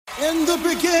In the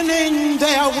beginning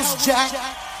there was Jack,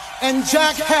 and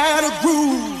Jack had a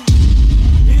groove.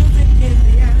 Music is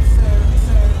the answer.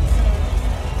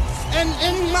 And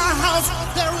in my house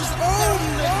there is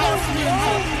only house music.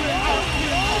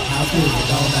 House music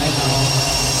all night long.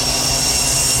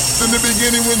 In the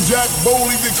beginning when Jack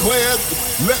boldly declared,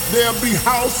 "Let there be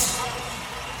house,"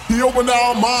 he opened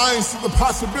our minds to the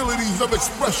possibilities of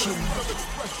expression.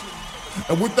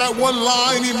 And with that one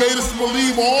line, he made us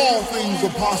believe all things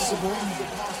are possible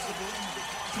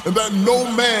and that no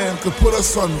man could put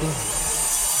us under.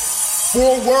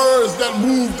 4 words that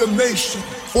moved the nation,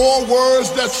 4 words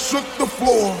that shook the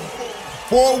floor,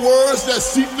 4 words that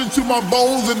seeped into my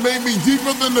bones and made me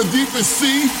deeper than the deepest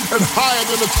sea and higher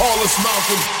than the tallest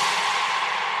mountain.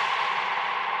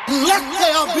 Let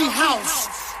there be house,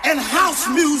 and house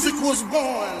music was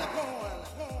born.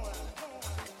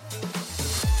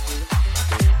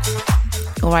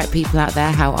 All right, people out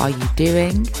there, how are you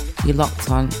doing? You're locked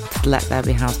on to the Let There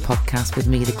Be House podcast with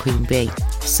me, the Queen Bee.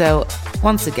 So,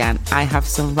 once again, I have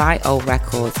some right old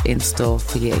records in store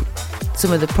for you.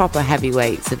 Some of the proper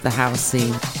heavyweights of the house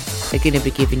scene are going to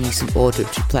be giving you some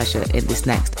auditory pleasure in this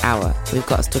next hour. We've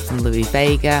got stuff from Louis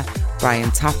Vega, Brian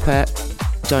Tapper,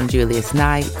 John Julius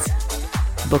Knight,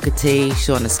 Booker T,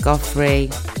 Shauna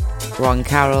Scoffrey, Ron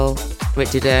Carroll,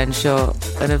 Richard Earnshaw,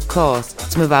 and of course,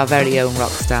 some of our very own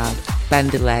rock stars, Ben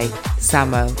DeLay,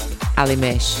 Samo, Ali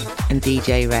Mish, and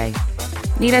DJ Ray.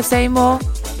 Need I say more?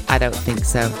 I don't think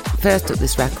so. First up,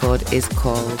 this record is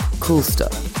called Cool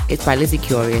Stuff. It's by Lizzie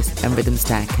Curious and Rhythm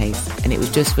Staircase, and it was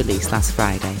just released last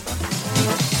Friday.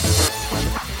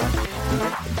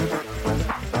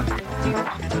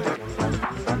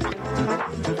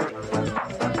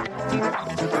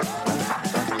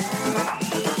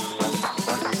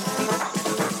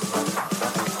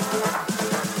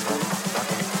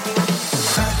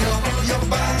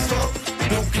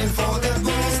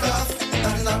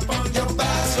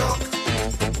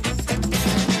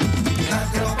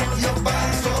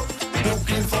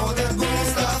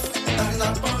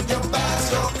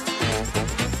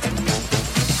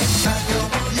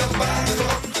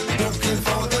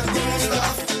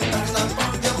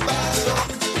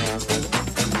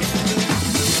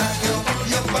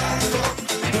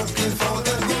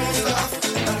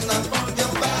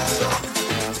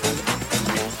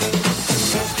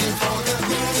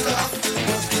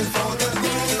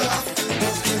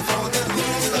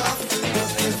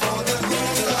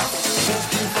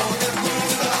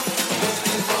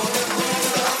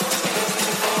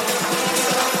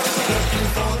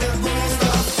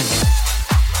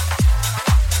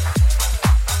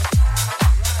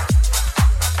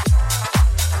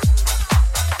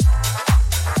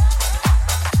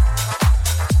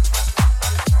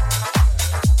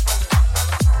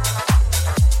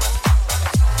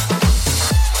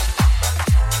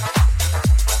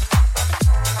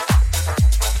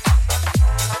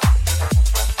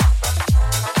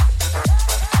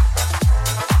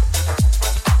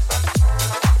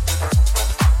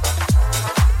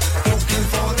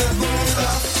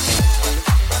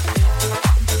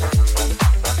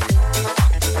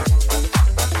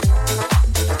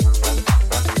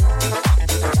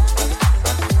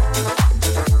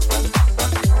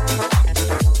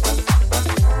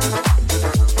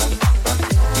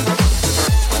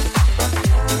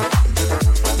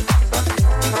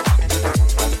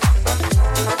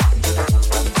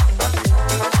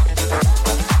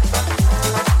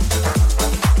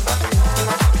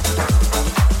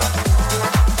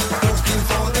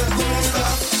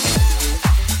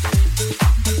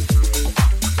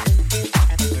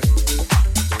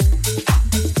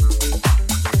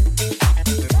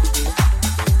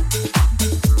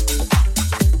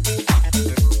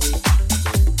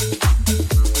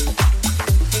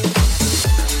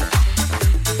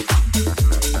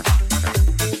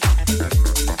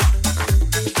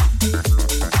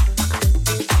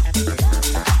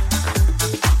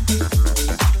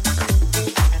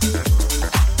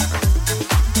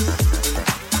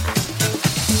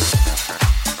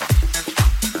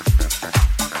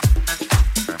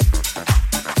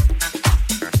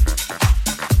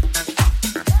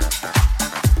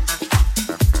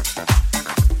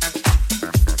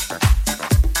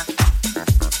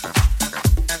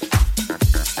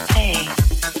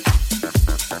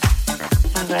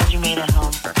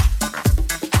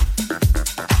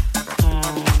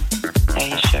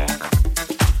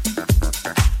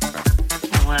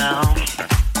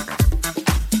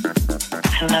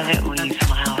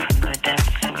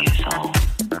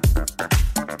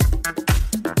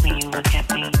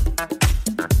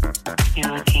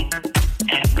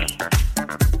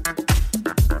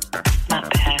 Not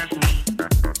past me.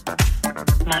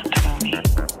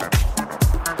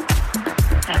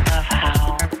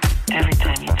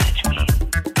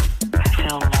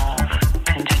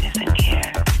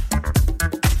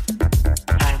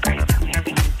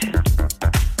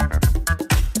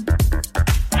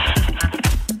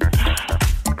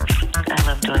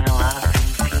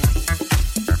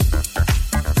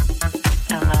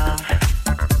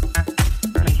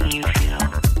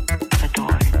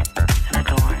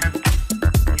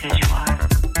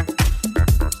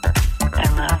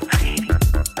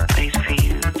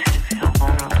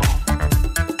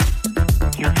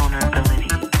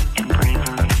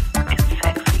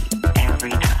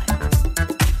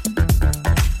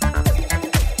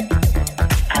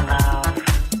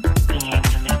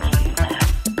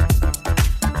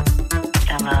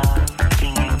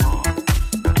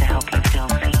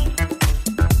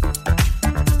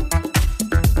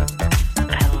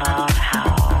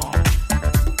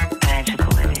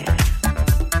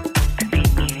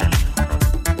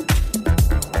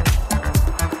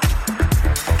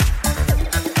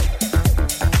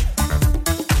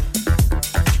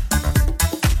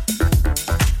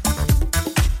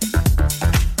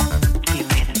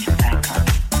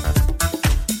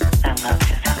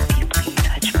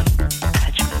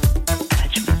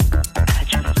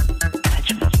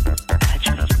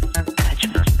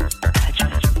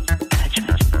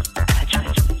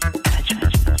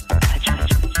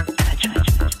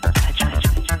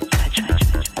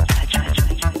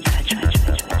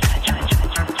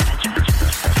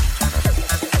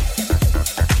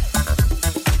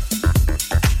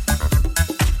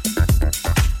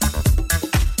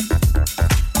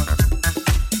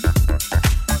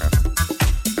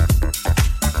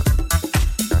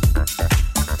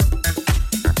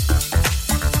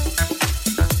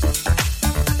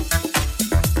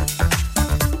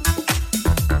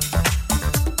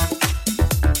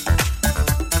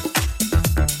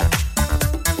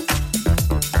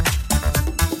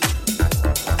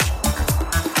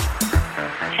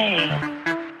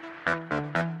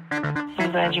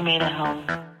 glad you made it home.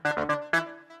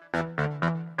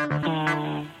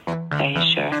 Are you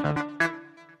sure?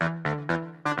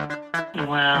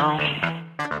 Well,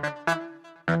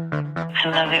 I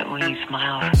love it when you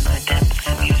smile from the depths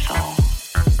of your soul.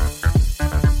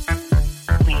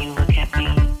 When you look at me,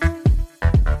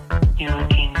 you're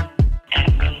looking at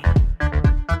me.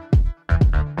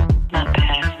 Not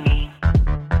past me,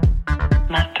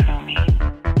 not through me.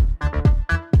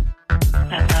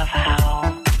 I love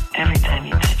how every time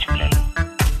you touch me,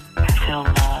 I feel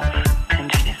love,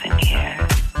 tenderness, and care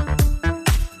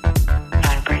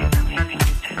vibrate from your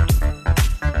fingertips.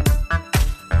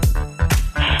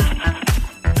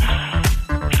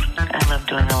 I love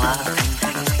doing a lot of things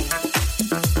for you.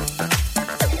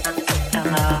 I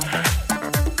love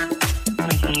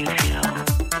making you feel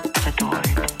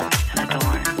adored and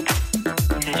adorned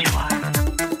because you are.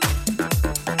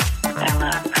 I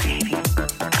love creating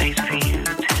a place for you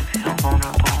to feel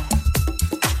vulnerable.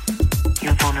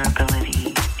 Your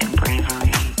vulnerability and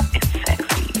bravery is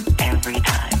sexy every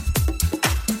time.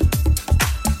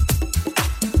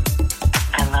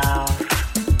 I love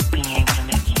being able to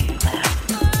make you laugh.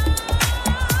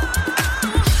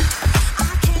 I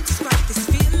can't describe this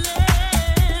feeling.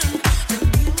 The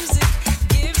music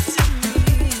gives to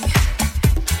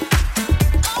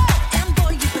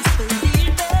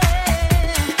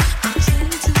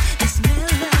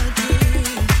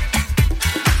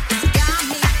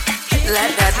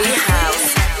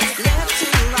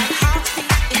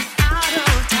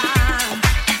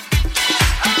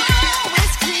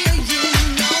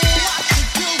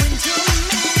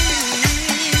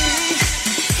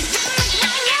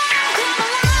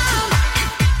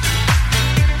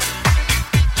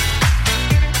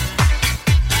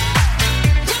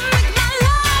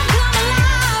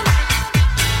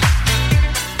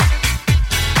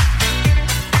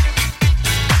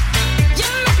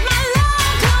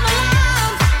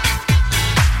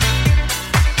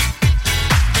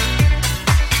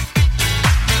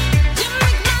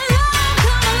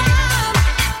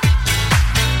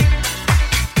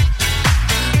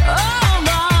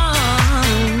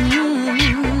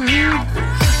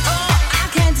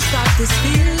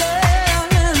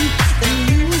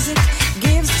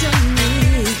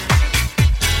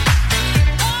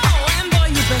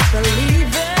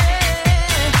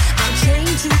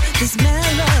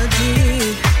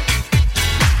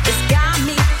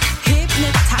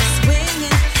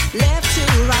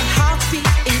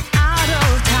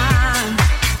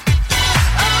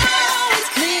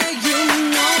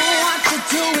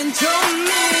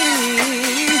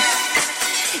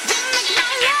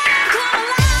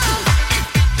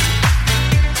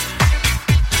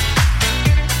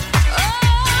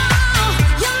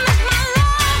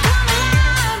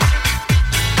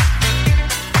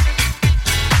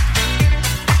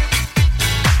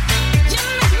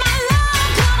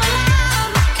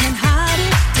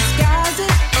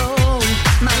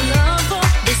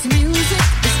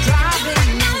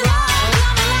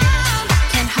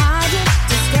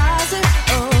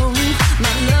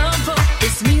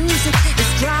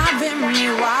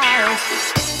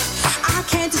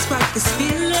this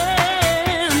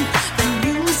feeling the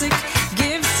music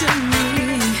gives to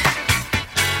me.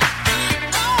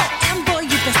 Oh, and boy,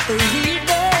 you best believe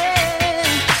it,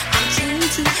 I'm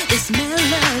chained to this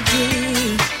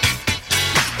melody.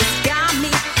 It's got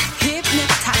me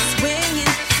hypnotized,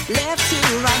 swinging left to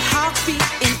right, heartbeat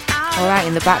in out. Alright,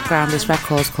 in the background, this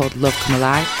record's called Love Come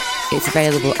Alive. It's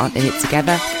available on In It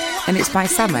Together, and it's by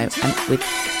Samo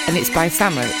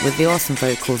with the awesome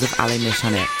vocals of Ali Mish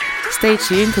on it. Stay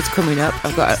tuned, because coming up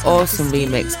I've got an awesome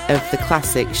remix of the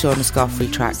classic Sean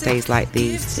Escoffery track Days Like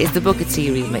These. It's the Booker T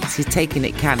remix. He's taking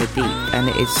it kind of deep and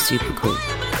it is super cool.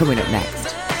 Coming up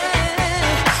next.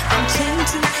 I'm chained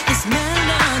to this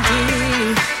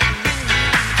melody.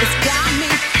 It's got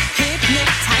me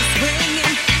hypnotized,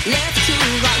 swinging left to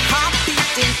right,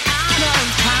 heartbeating out of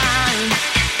time.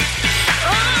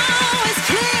 Oh, it's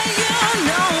clear you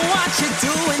know what you're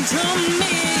doing to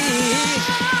me.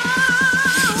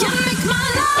 You make my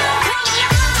love come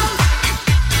alive.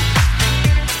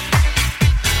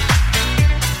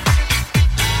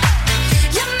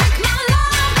 You make my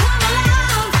love come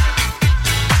alive.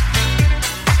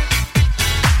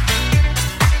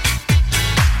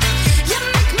 You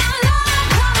make my love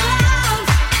come alive.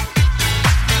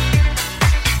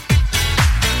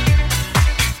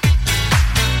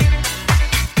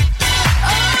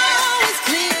 Oh, it's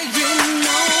clear you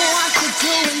know what you're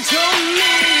doing to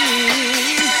me.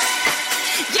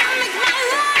 You make my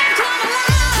love come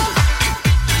alive.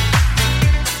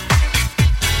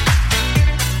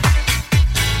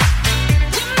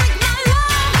 You make my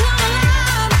love come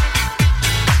alive.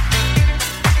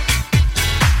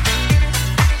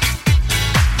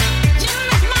 You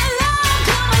make my love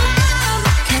come alive.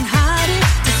 Can't hide it,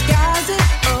 disguise it.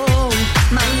 Oh,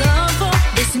 my love for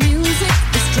this music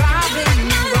is driving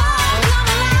me wild.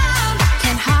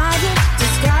 Can't hide it,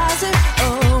 disguise it.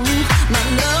 Oh, my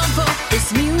love for this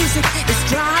music is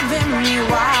driving me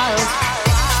wild.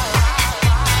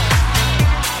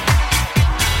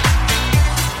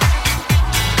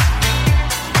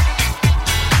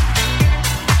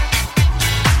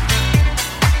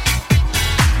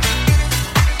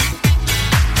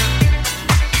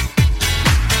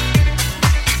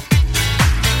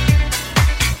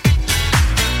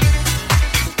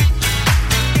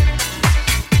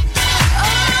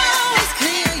 Oh, it's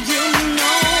clear you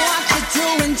know what you're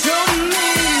doing to me.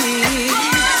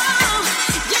 Oh,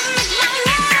 you make my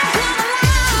love come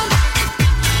alive.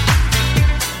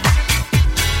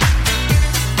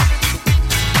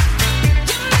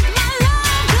 You make my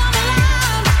love come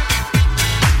alive.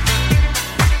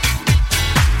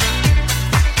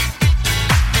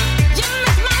 You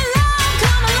make my love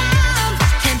come alive.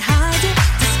 Can't hide it,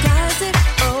 disguise it.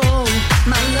 Oh,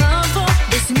 my love for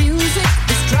this music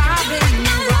is driving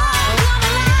me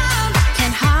wild.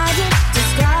 Can't hide it,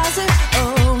 disguise it.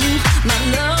 Oh, my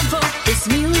love for this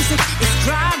music is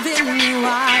driving me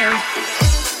wild.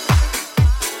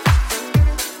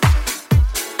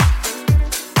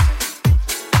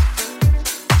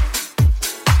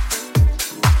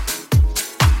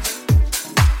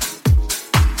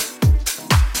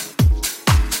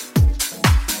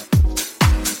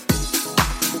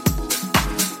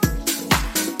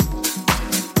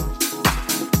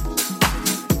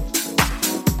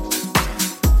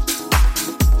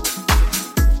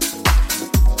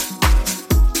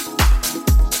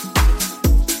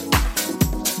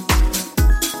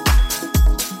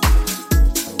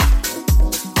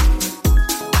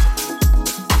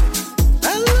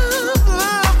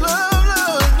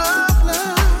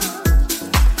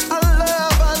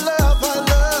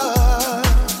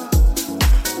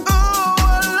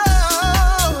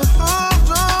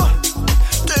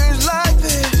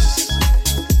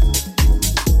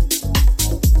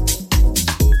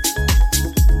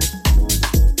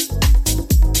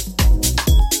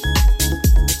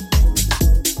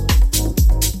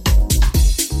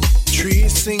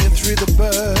 Trees singing through the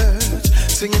birds,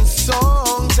 singing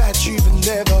songs that you've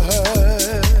never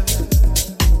heard.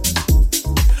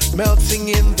 Melting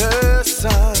in the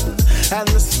sun, and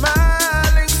the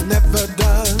smiling's never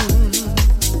done.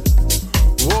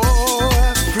 Oh,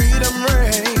 freedom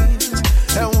reigns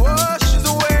and washes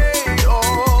away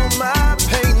all my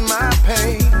pain.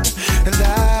 And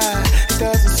it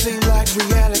doesn't seem like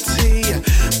reality,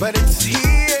 but it's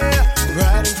here,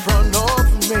 right in front of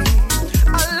me.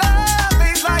 I love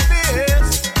things like this,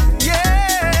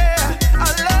 yeah. I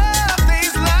love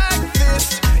things like this.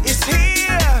 It's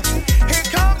here, here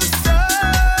comes the sun.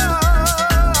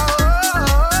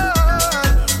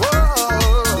 Whoa,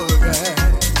 yeah.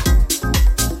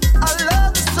 I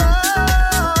love the sun.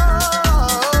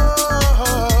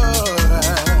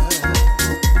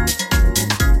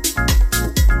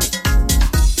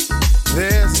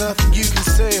 nothing you can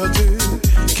say or do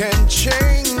can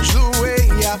change the way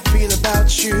I feel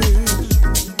about you.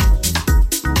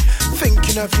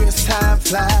 Thinking of you as time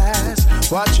flies,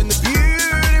 watching the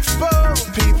beautiful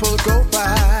people go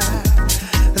by.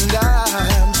 And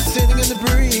I'm sitting in the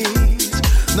breeze,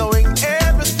 knowing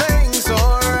everything's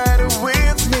alright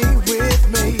with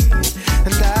me.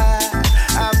 And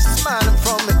I'm smiling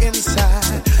from the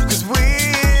inside, 'cause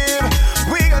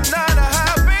we got none of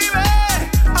how, baby.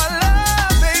 Our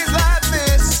love is like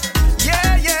this,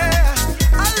 yeah.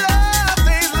 Our love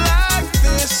is like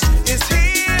this. It's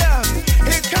here,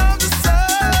 it comes so,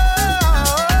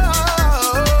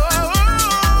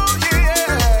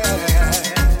 yeah.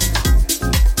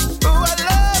 Ooh, I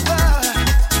love her.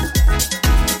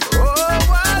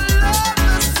 Oh, I love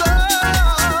the sun,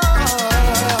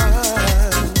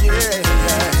 yeah.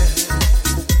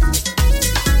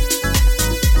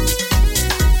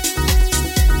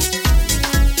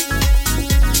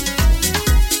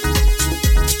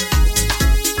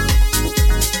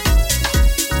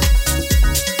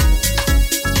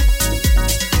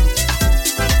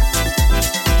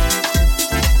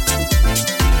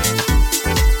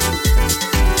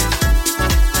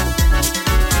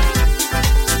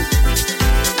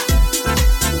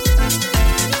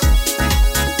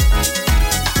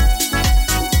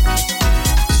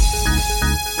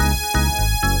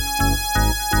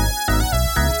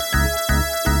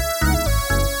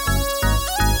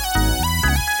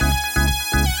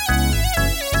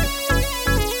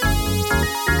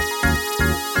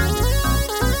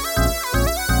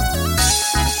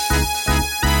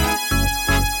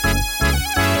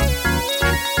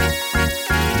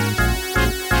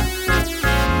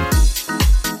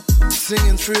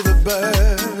 Singing through the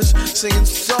birds, singing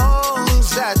songs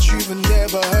that you've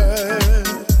never heard,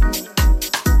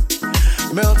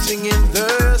 melting in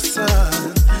the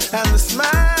sun, and the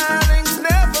smiling's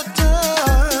never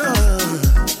done.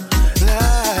 And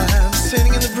I'm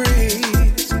sitting in the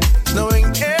breeze, knowing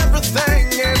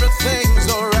everything's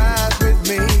alright with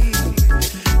me.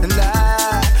 And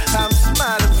I'm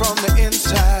smiling from the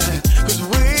inside, 'cause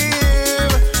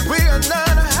we are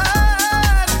none of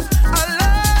hide. Our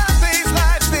love is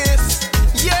like this,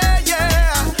 yeah.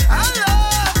 Our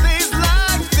love is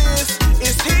like this.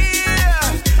 It's here,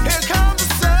 here comes the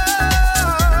sun.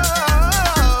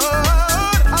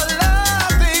 Our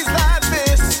love is like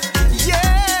this,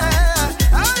 yeah.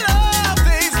 Our love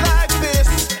is like this.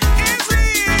 It's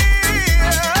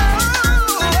here,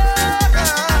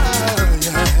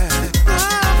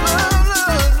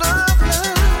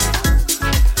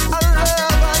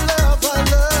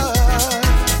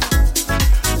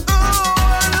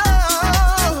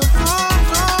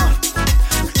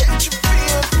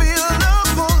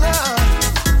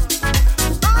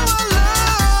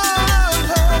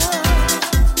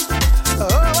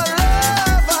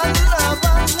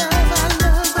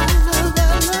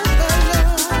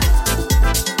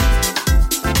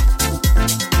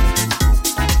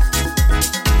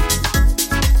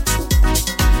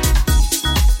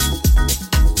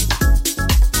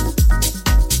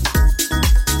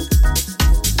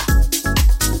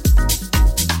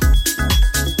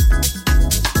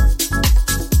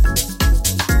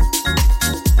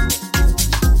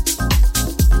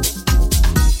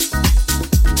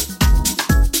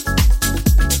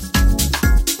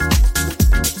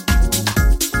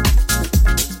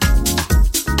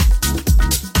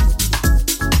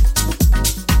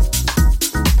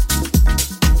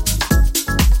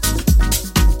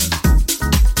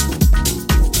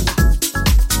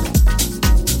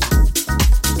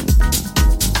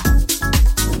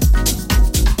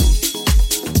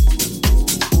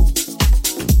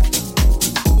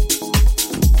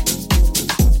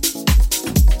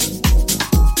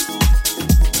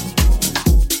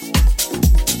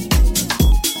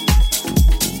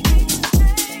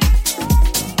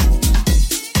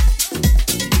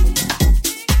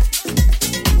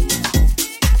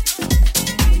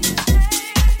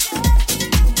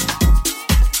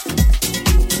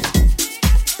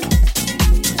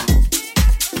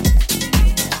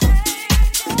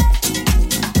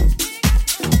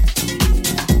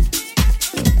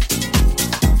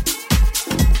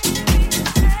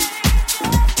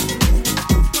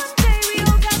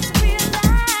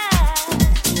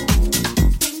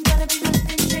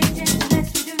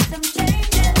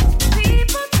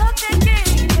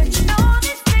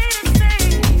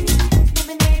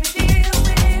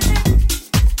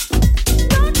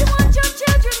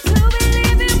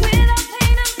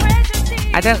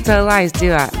 I don't tell lies,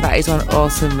 do I? That is one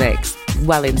awesome mix.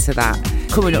 Well into that.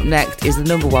 Coming up next is the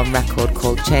 #1 record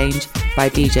called Change by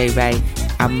DJ Ray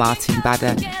and Martin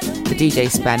Bader. the DJ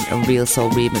Spent and Real Soul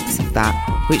remix of that,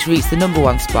 which reached the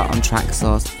 #1 spot on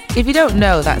Traxsource. If you don't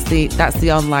know, that's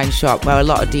the online shop where a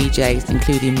lot of DJs,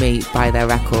 including me, buy their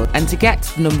record. And to get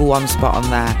to the #1 spot on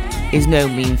there is no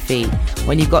mean feat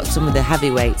when you've got some of the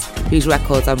heavyweights whose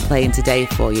records I'm playing today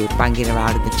for you banging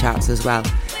around in the charts as well.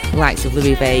 The likes of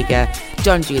Louis Vega,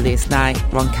 John Julius Knight,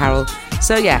 Ron Carroll.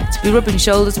 So yeah, to be rubbing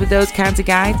shoulders with those kinds of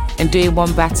guys and doing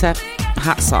one better,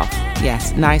 hats off.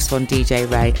 Yes, nice one, DJ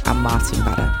Ray and Martin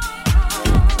Bader.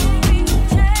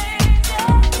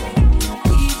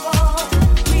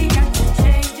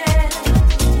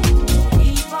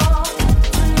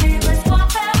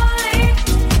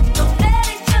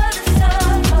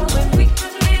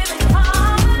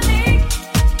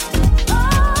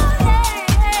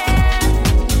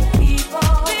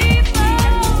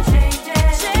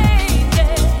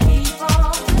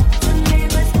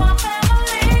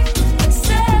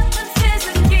 Acceptance is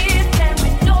a gift, and we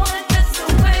know that that's the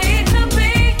way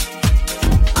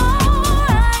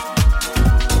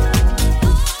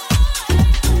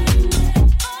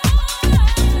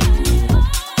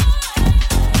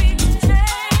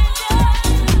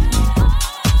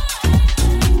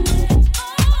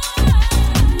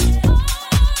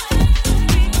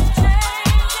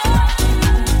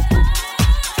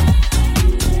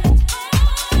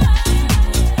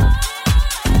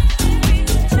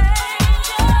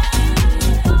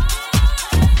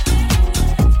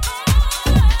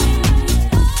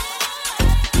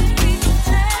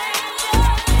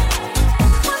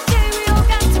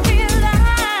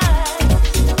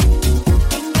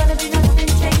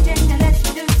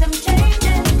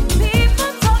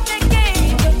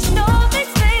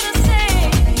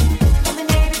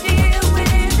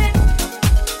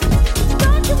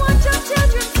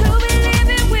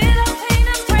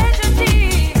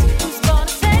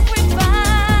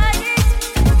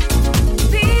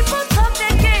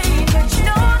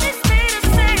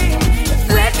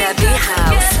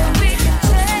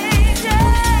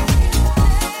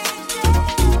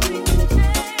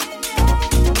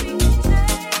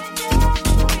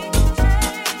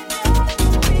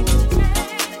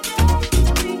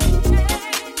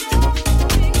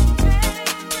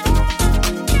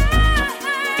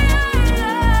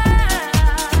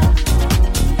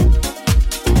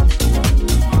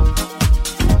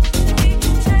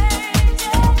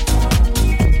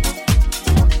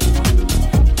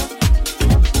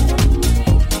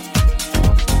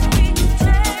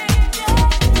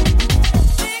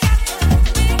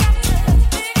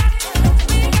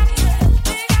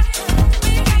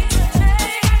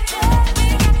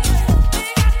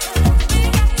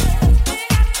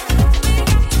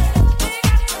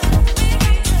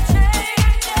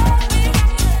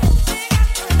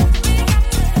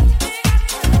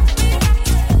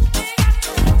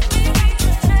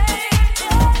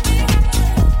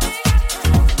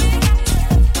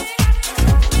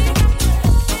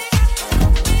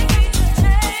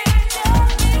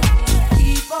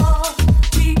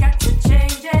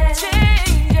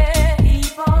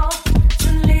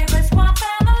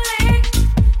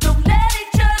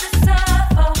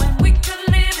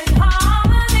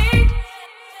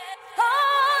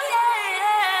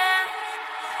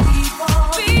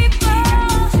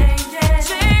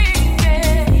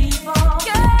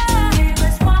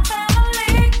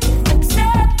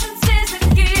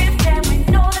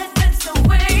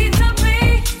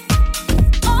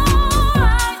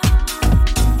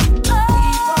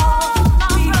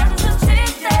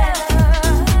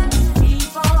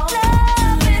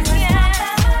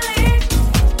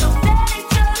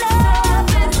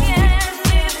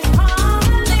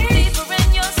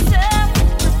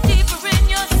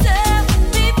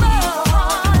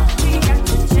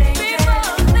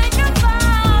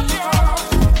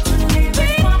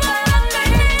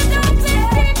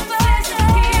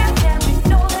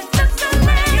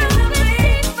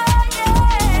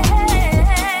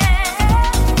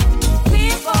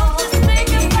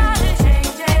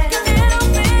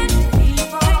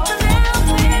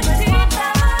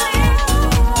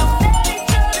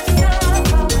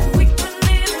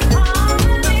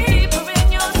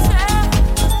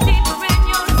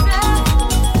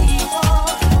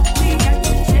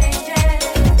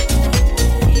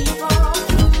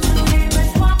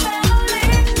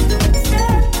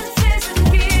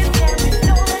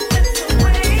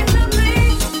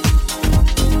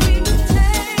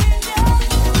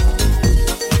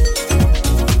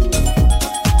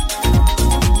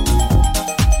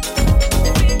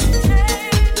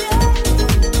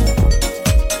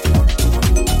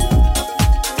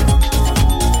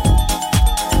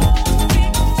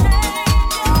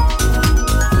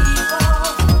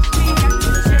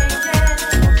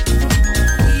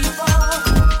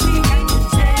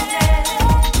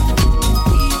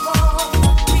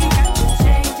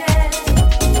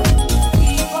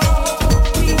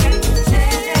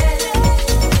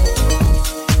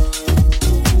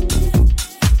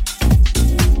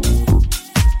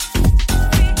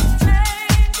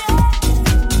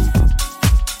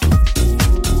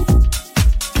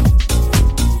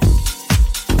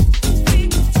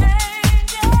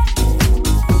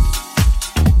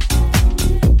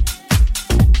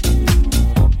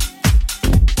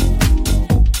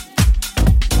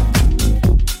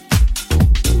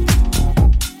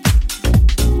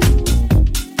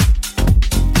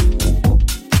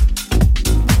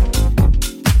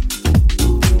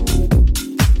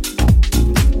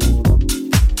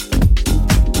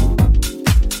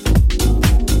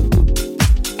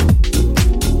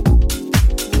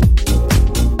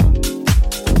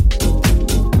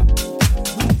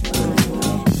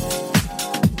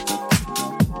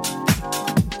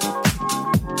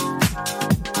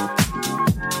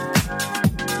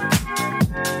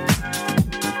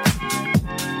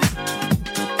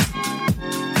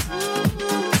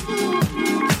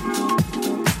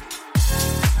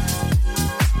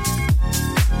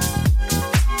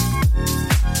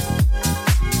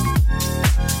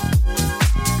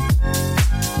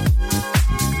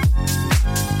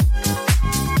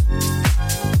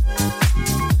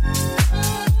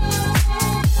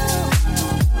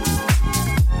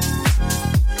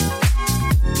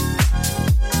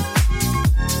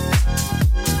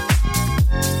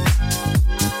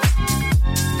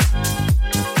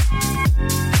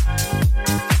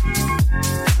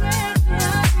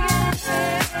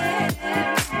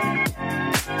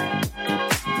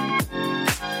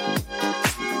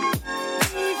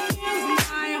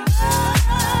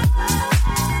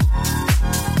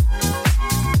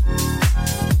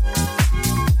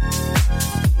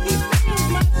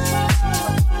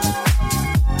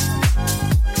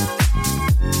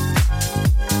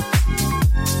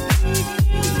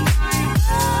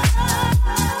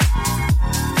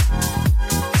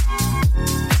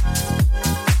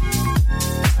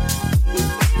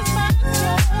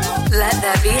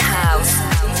There Be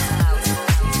House.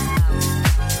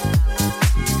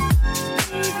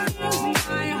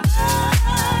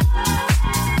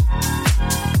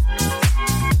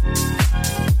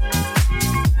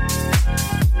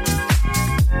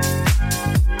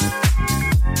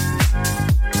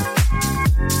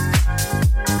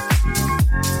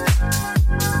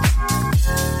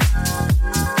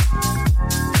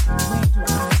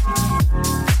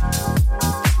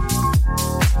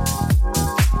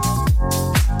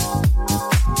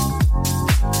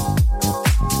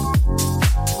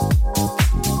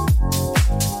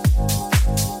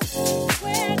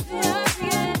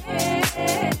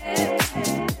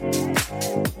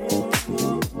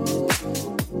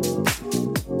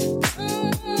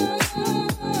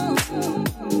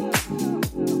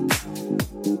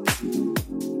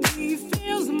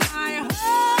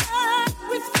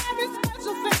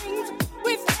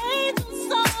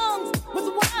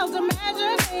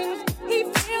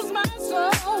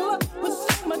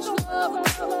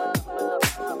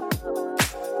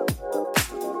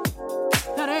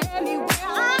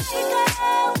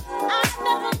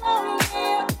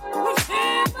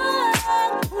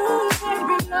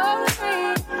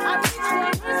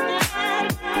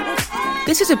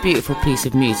 This is a beautiful piece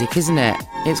of music, isn't it?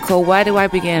 It's called Where Do I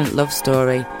Begin? Love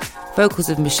Story. Vocals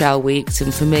of Michelle Weeks,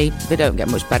 and for me, they don't get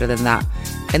much better than that.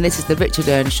 And this is the Richard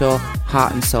Earnshaw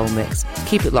Heart and Soul mix.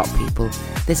 Keep it locked, people.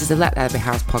 This is the Let There Be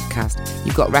House podcast.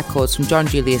 You've got records from John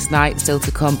Julius Knight still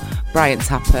to come, Brian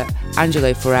Tappert,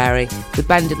 Angelo Ferreri, the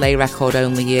Ben Delay record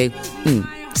Only You.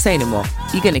 Say no more.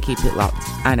 You're going to keep it locked.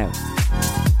 I know.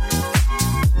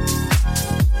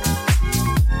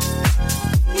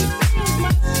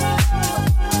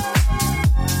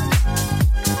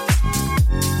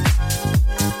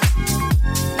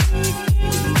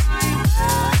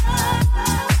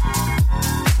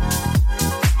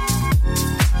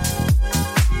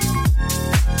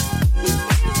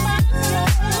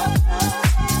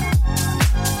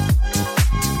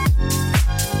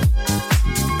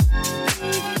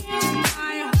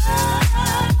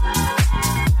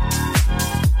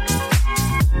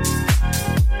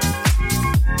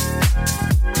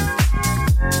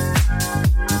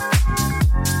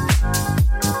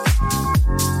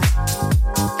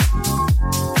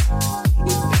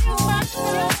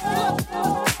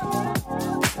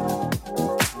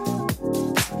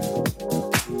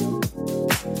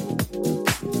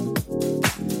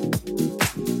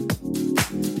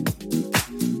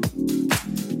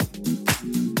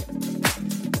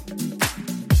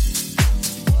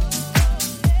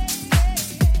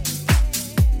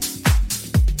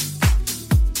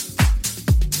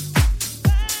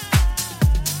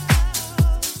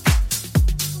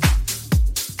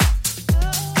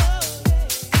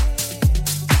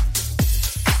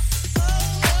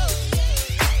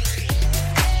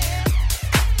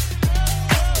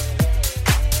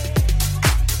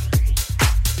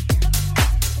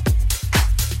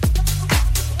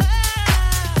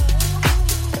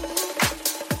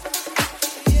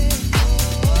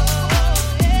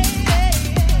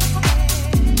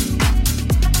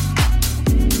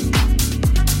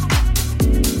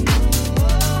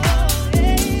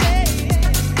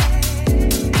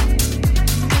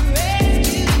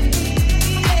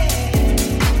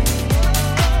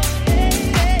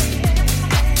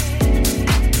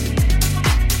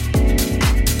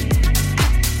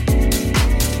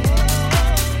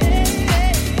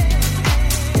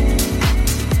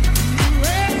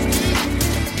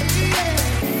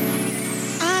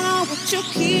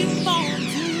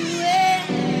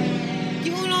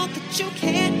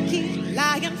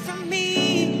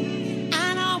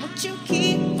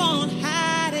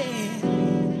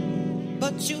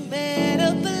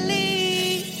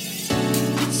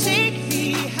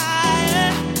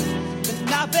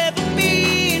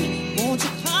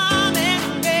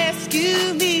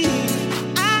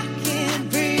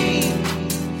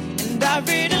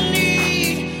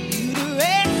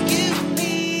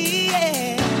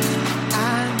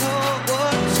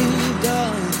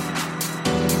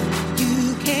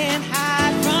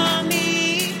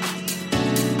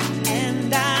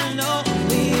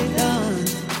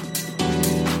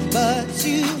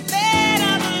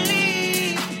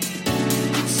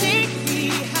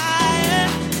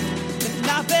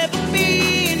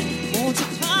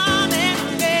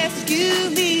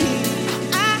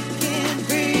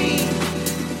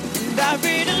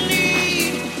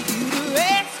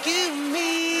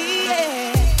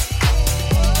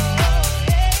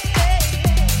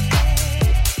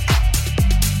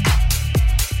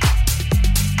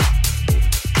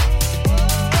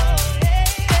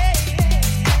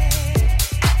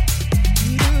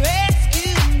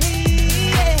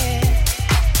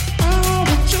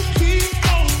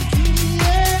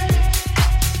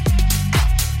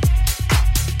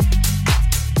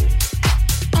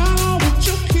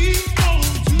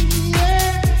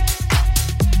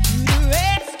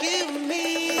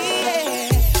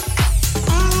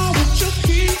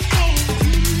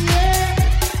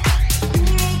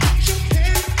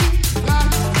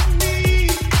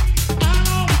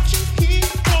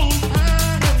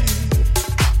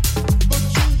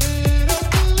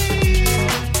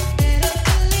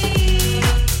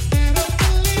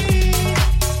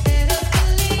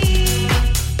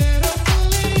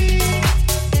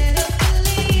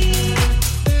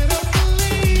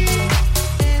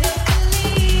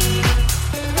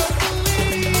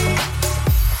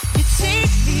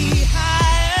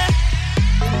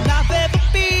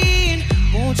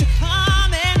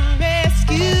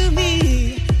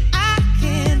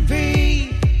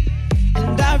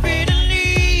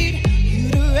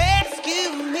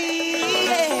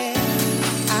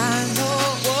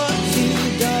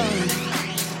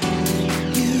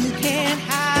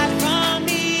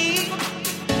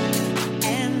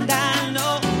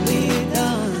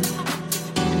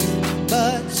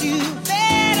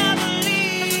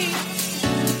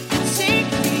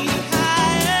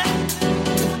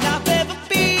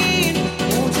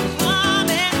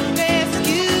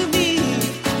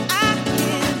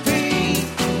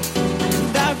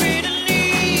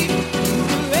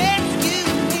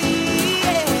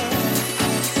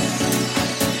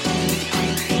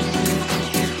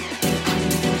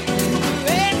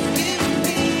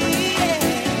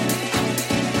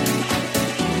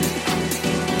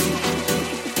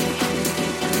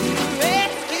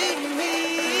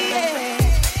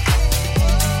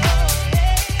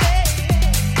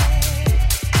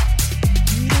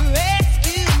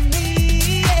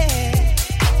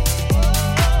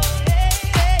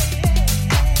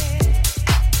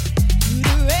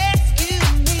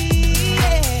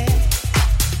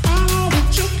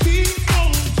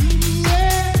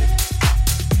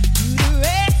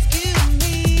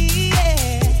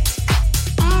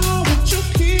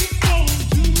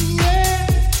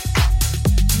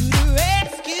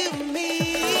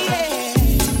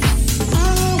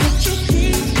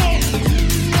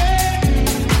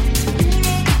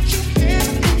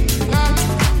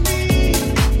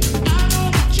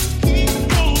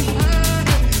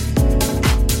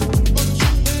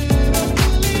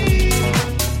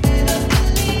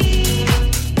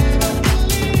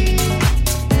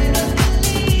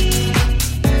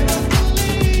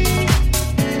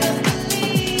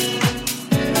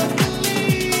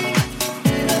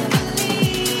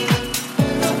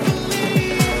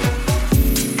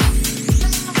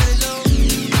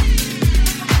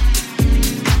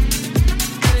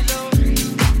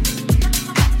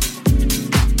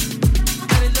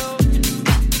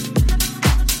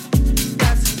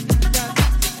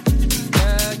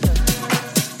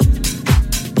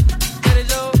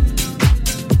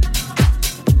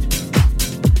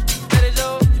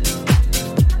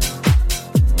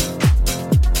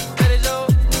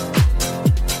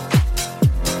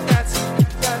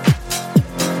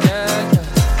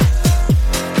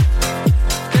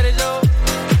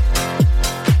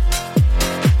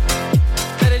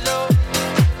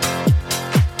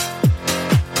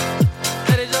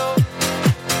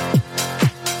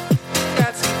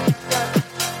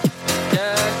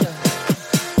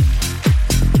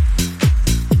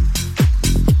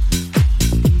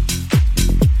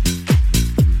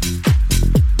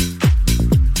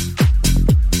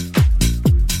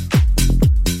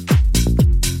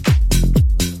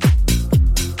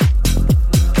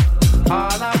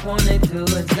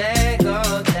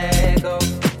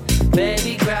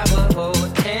 grab a hold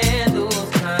and lose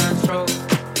control.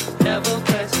 Never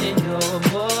question your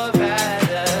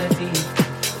morality.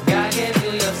 God gave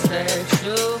you your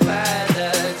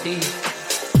sexuality.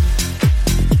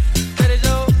 Let it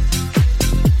go.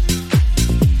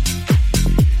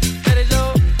 Let it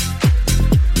go.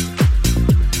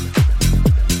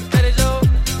 Let it go.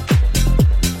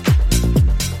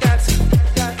 Got to,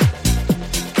 yeah, yeah.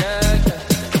 Yeah, yeah.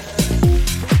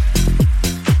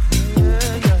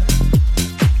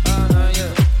 Yeah.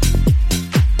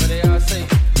 What they all say?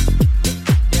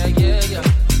 Yeah, yeah, yeah.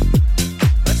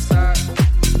 West side,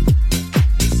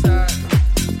 east side,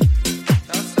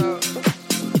 down south.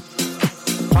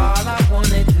 All I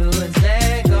wanna do is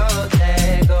let go,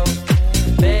 let go.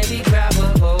 Baby, grab a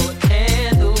hold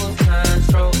and lose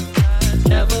control.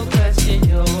 Never question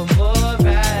your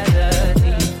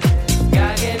morality.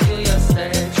 God gave you your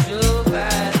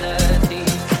sexuality.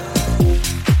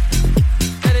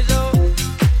 Let it go.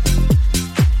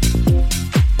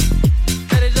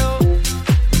 Let it go.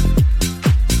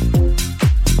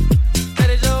 Let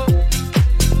it go.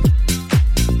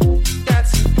 Got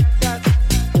to,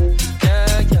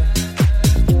 yeah, yeah.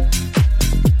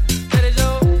 Let it go.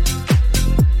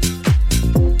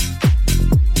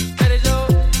 Let it go.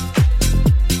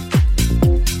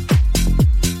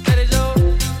 Let it go.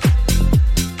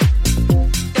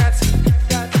 Got to,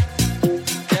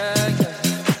 yeah,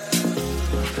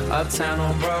 yeah. Uptown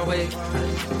on Broadway,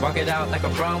 walk it out like a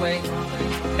Broadway.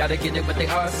 Gotta get it what they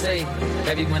all say.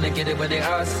 Everyone to get it what they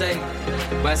all say.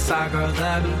 West side girls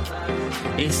love me,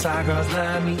 east side girls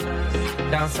love me,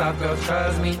 down south girls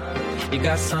trust me. You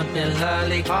got something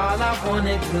lovely. All I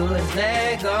wanna do is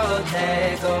let go,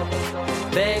 let go.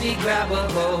 Baby, grab a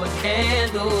hold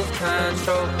and lose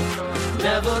control.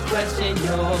 Never question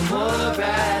your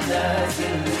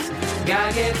morality.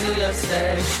 God gave you your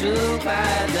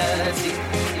sexuality.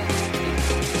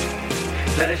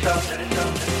 Let it show, let it show,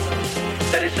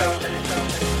 let it show,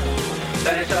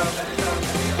 let it show.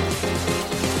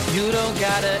 You don't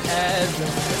gotta ask,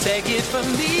 take it from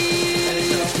me.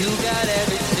 You got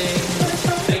everything,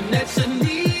 thing that you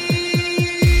need.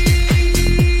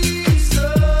 So,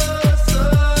 so,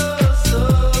 so,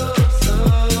 so,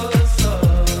 so.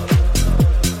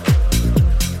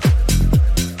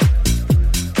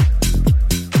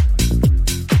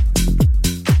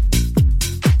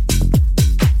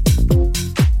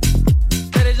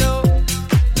 Let it go.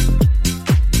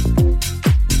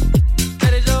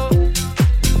 Let it go.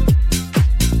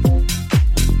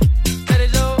 Let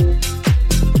it go.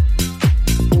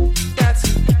 Got to,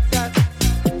 yeah,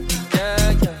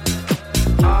 yeah.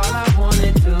 All I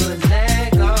wanna do is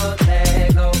let go,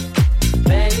 let go.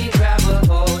 Baby, grab a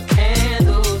hold and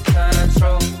lose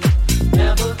control.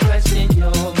 Never question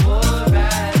your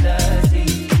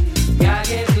morality. God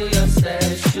gave you your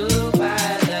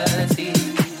sexuality.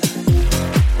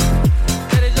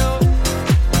 Let it go.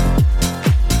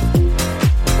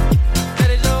 Let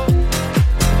it go.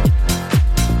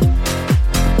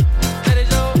 Let it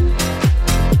go.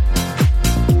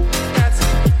 Got to,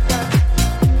 yeah,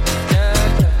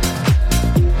 yeah.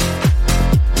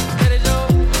 Let it go.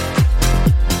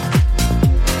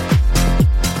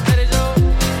 Let it go.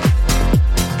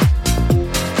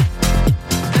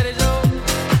 Let it go.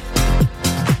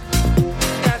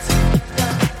 Got to,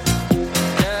 yeah,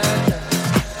 yeah.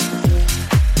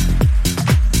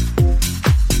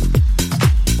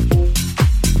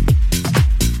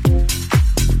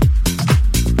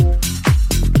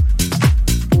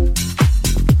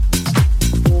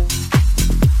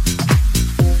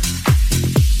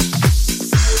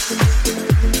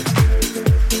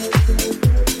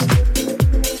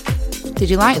 Did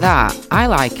you like that? I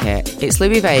like it. It's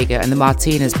Louis Vega and the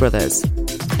Martinez Brothers.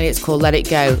 And it's called Let It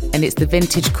Go. And it's the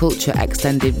Vintage Culture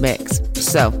Extended Mix.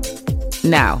 So,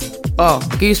 now,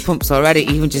 goosebumps already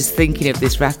even just thinking of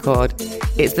this record.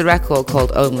 It's the record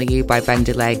called Only You by Ben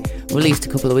DeLay, released a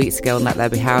couple of weeks ago on Let There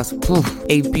Be House.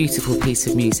 A beautiful piece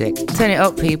of music. Turn it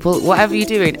up, people. Whatever you're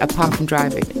doing, apart from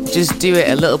driving, just do it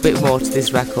a little bit more to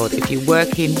this record. If you're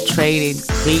working, training,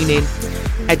 cleaning,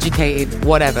 educating,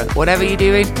 whatever you're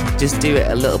doing, just do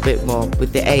it a little bit more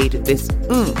with the aid of this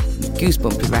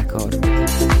goosebumpy record.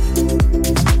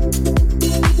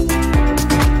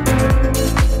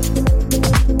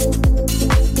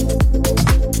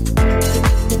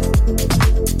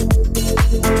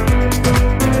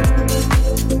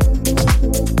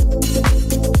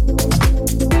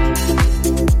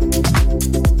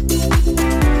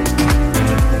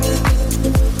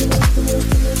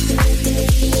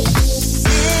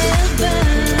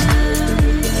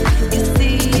 You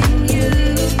see you.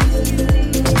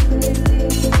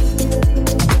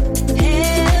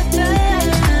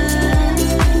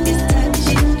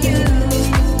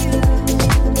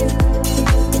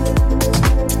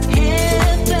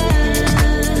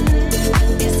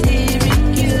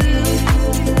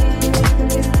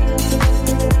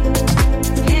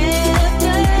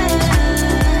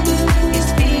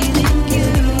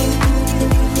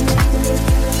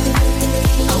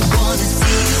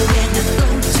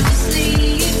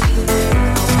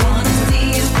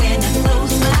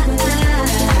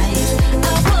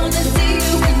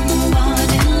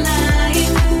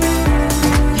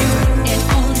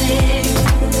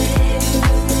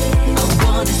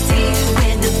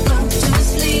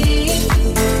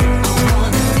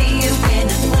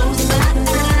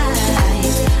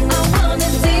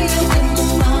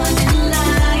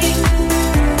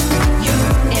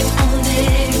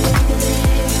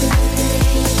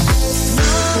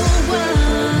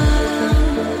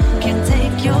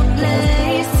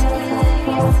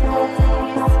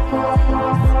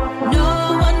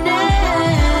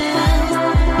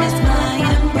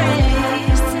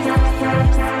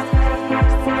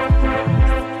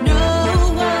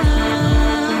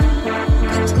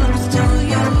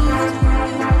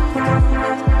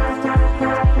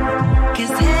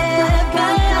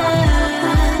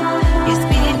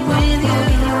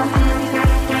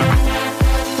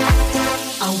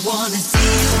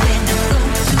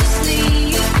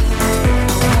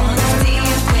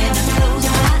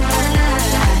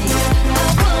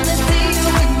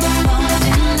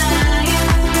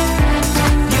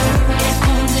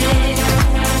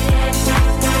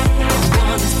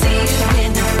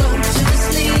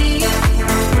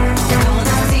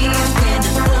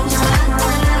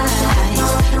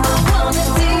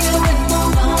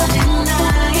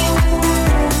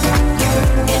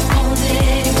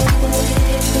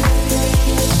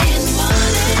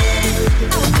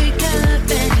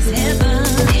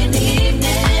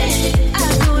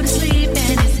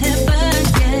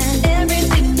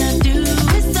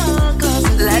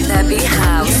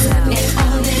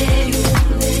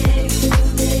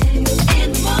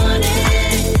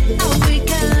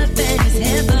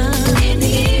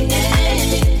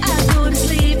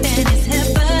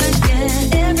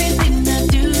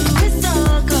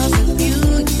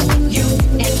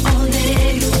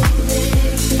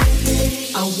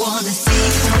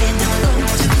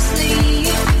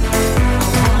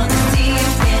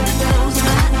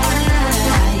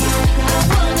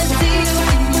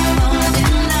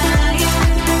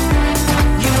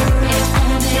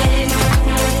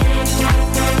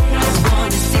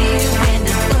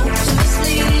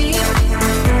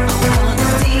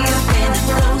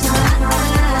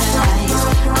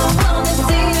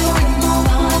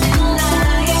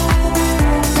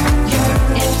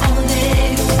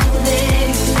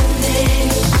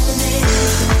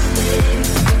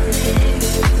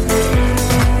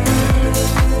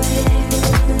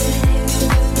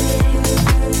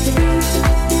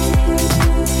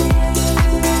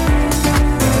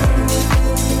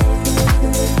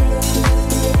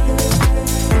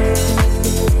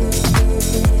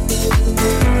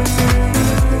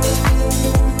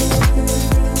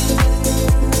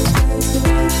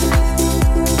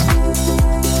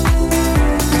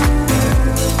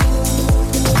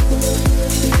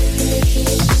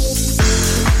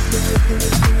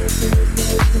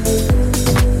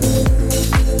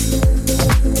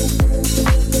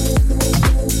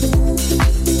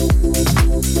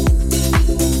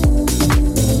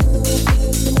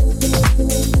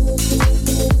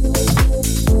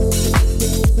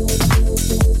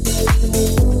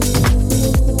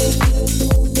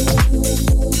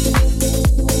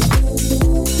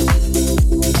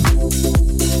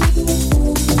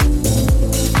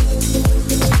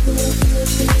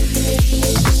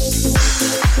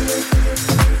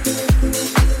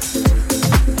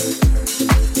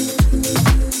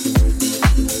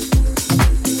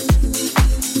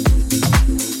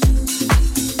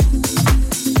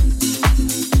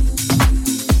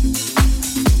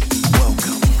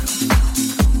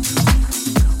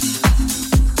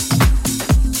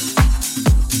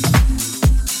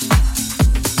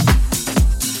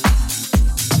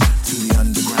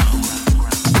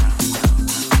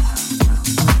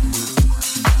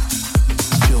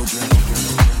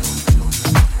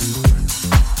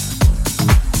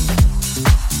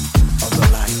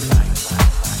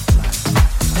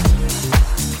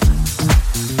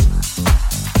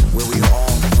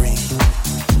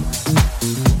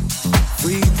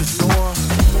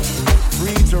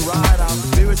 ride our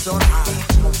spirits on high.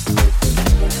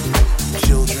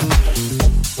 Children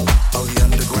of the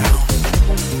underground,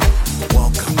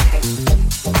 welcome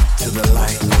to the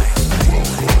light.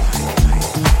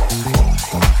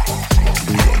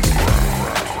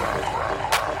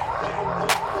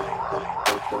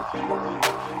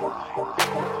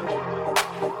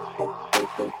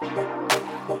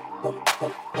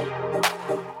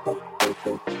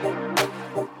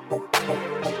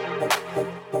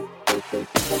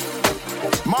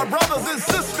 My brothers and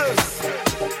sisters,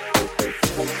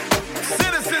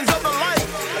 citizens of the light,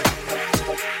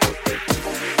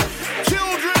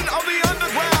 children of the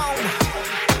underground,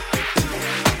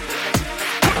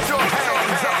 put your hands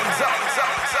up.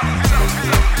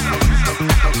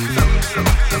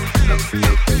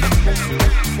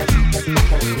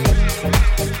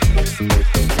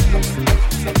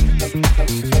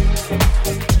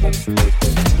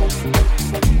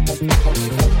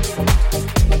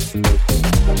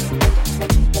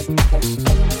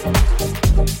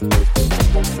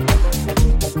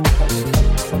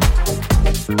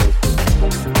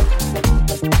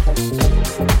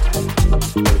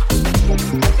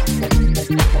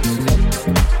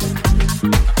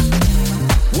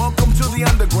 Welcome to the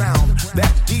underground,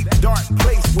 that deep, dark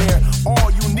place where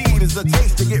all you need is a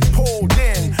taste to get pulled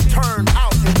in, turned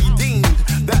out, and redeemed.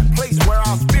 That place where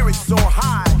our spirits soar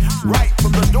high, right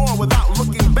from the door without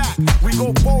looking back. We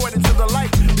go forward into the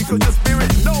light because your spirit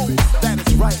knows that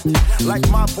it's right. Like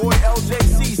my boy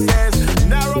LJC says,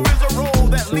 narrow is the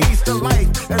road that leads to life,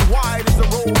 and wide is the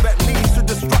road that leads to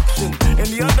destruction. In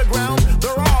the underground,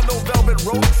 there are no velvet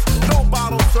ropes, no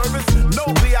bottle service, no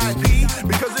VIP,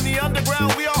 because in the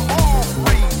underground we are all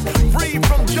free. Free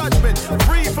from judgment,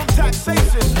 free from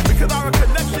taxation, because our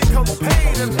connection comes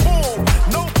paid in full.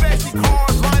 No fancy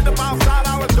cars lined up outside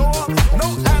our door,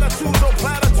 no attitudes or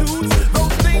platitudes.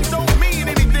 Those things don't mean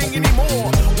anything anymore.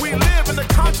 We live in the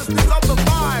consciousness of the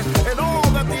mind and all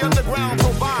that the underground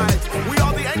provides. We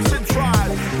are the ancient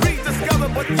tribe,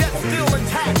 rediscovered but yet still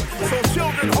intact. So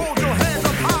children, hold your hands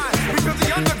up high, because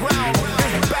the underground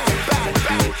is back.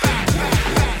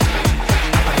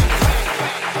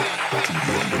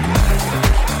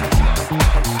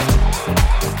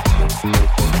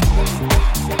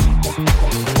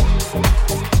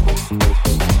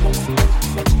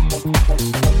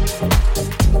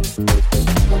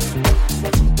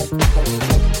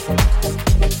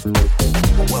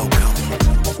 Welcome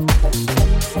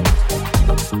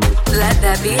Let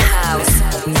there be house.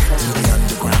 to the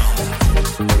underground.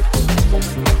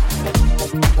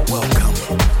 Welcome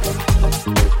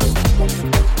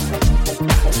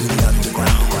to the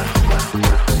underground.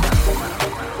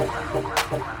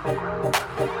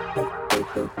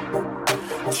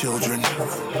 Children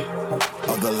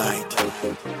of the light.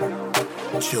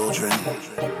 Children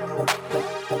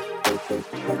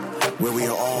where we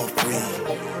are all free.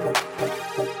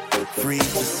 Free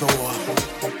to soar.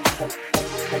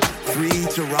 Free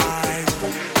to rise.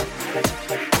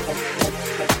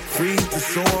 Free to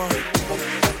soar.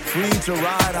 Free to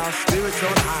ride our spirits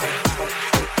on high.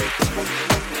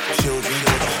 Children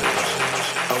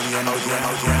of the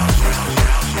underground.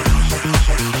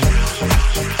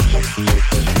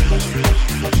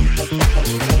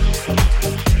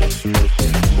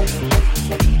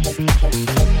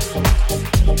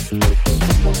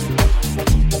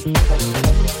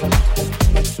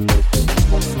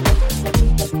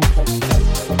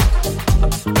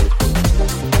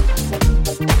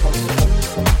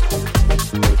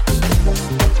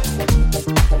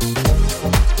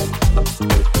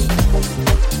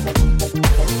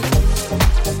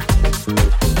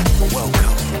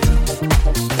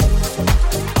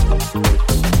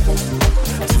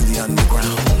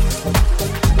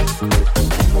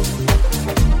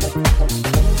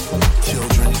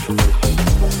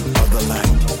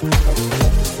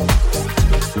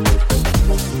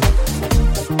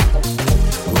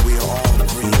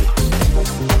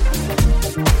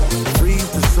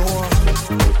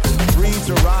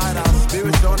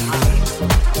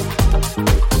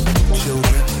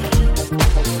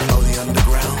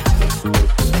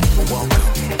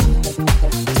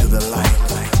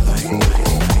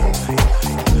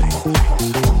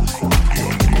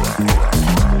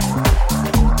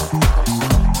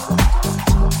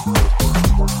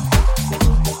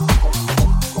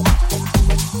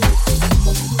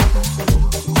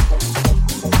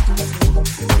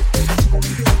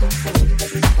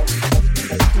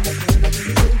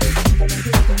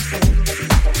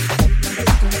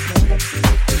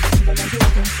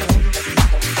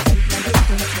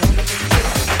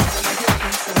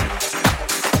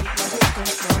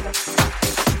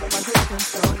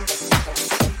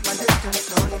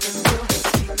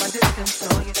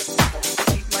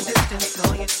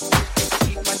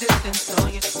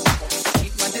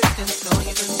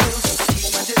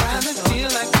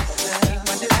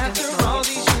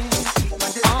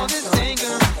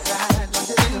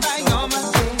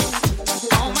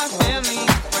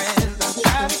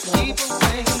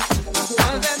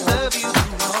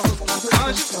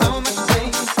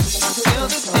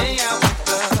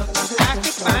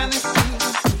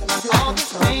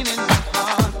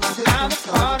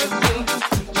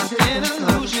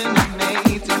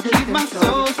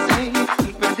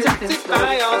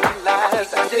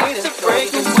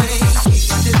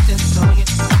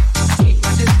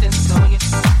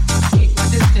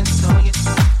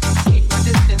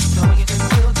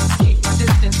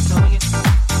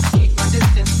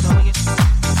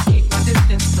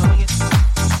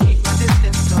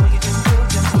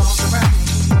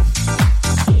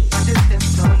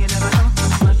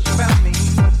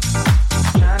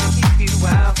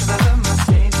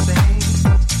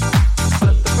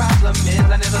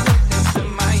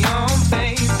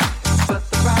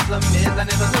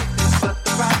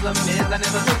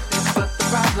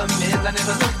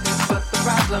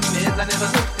 problem is I never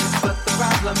looked this, but the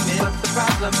problem is, but the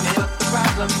problem is, but the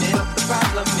problem is, but the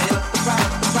problem is, but the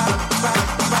problem.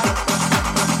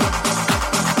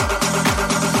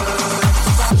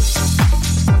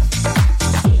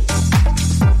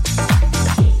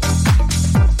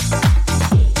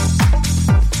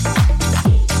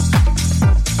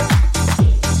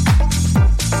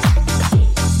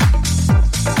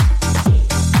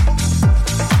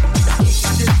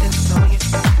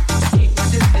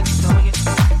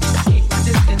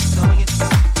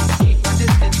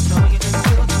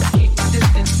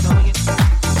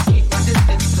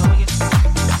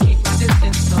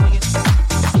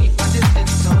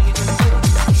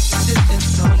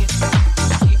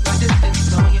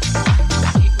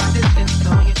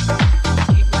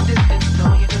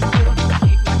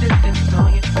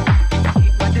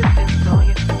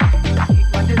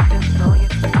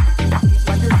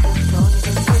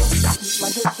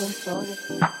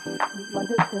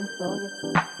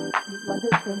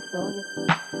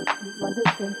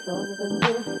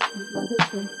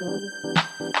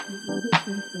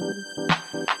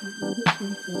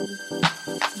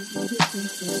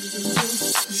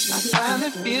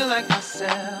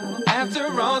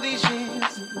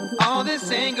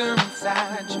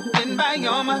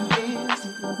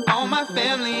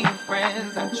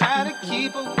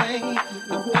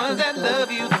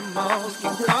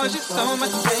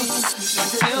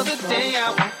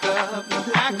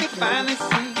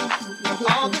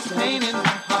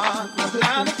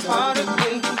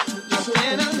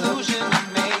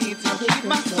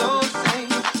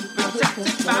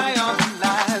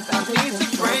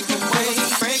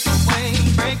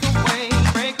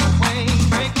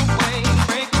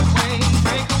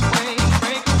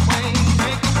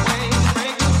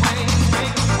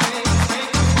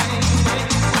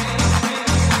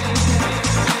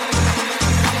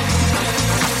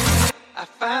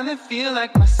 Feel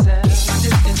like myself.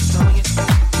 Distance on you.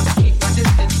 Keep my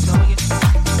distance on you.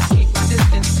 Keep my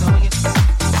distance on you.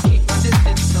 Keep my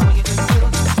distance on you. Keep my distance on you.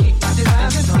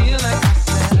 Feel like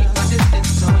myself.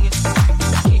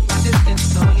 Keep my distance on you. Keep my distance on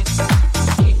you.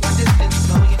 Keep my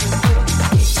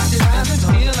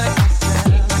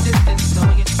distance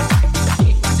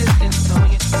on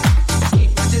you.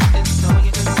 Keep my distance. Feel like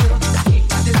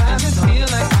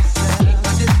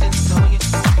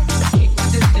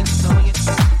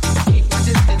myself.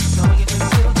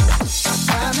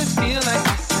 Keep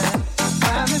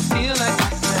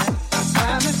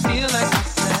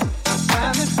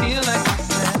my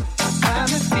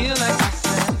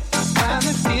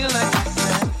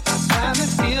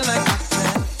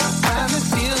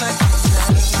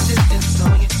distance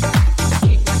on you. Keep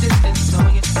my distance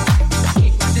on you. Keep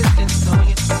my distance on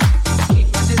you.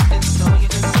 Keep my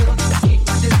distance.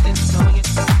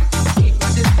 Feel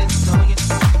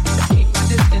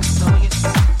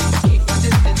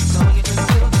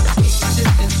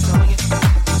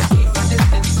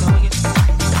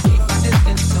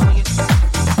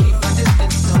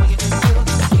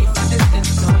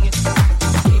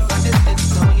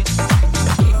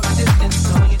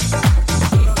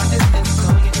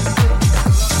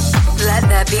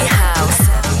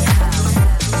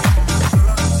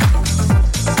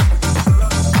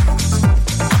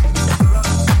myself.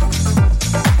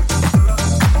 Keep my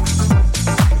distance on you.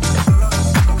 Keep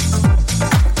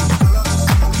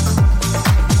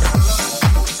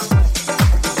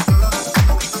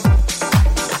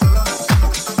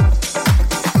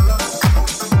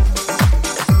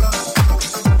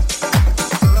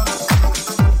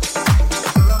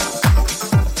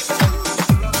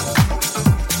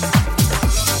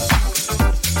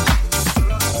distance on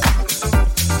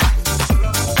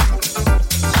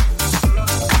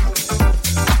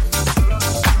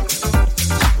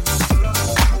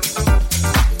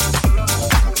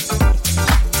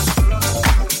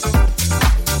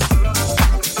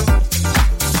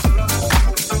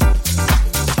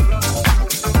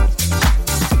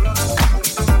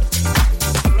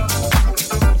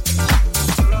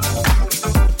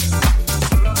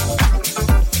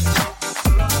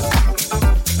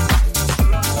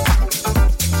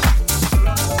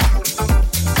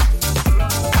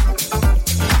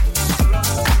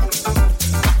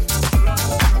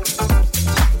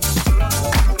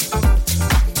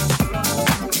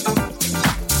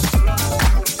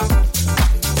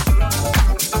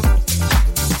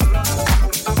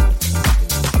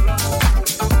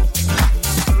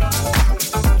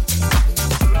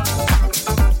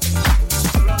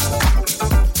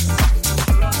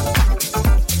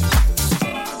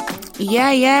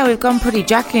Yeah, we've gone pretty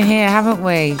Jack in here, haven't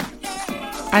we?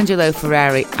 Angelo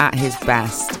Ferreri at his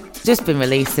best. Just been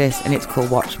released this and it's called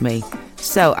Watch Me.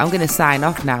 So I'm going to sign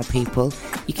off now, people.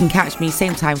 You can catch me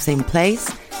same time, same place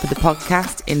for the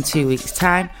podcast in 2 weeks'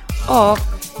 time. Or,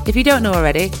 if you don't know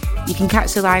already, you can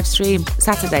catch the live stream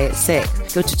Saturday at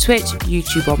 6. Go to Twitch,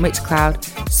 YouTube or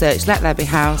Mixcloud, search Let There Be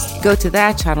House, go to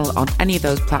their channel on any of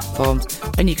those platforms,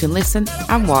 and you can listen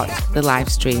and watch the live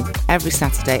stream every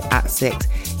Saturday at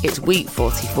 6. It's week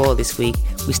 44 this week.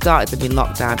 We started them in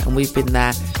lockdown and we've been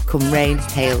there come rain,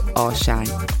 hail or shine.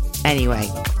 Anyway,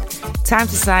 time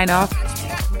to sign off.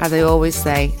 As I always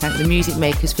say, thank the music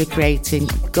makers for creating.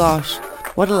 Gosh,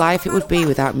 what a life it would be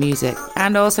without music.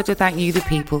 And also to thank you, the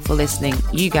people, for listening.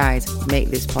 You guys make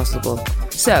this possible.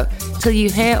 So, till you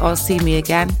hear or see me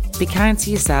again, be kind to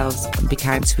yourselves and be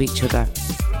kind to each other.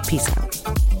 Peace out.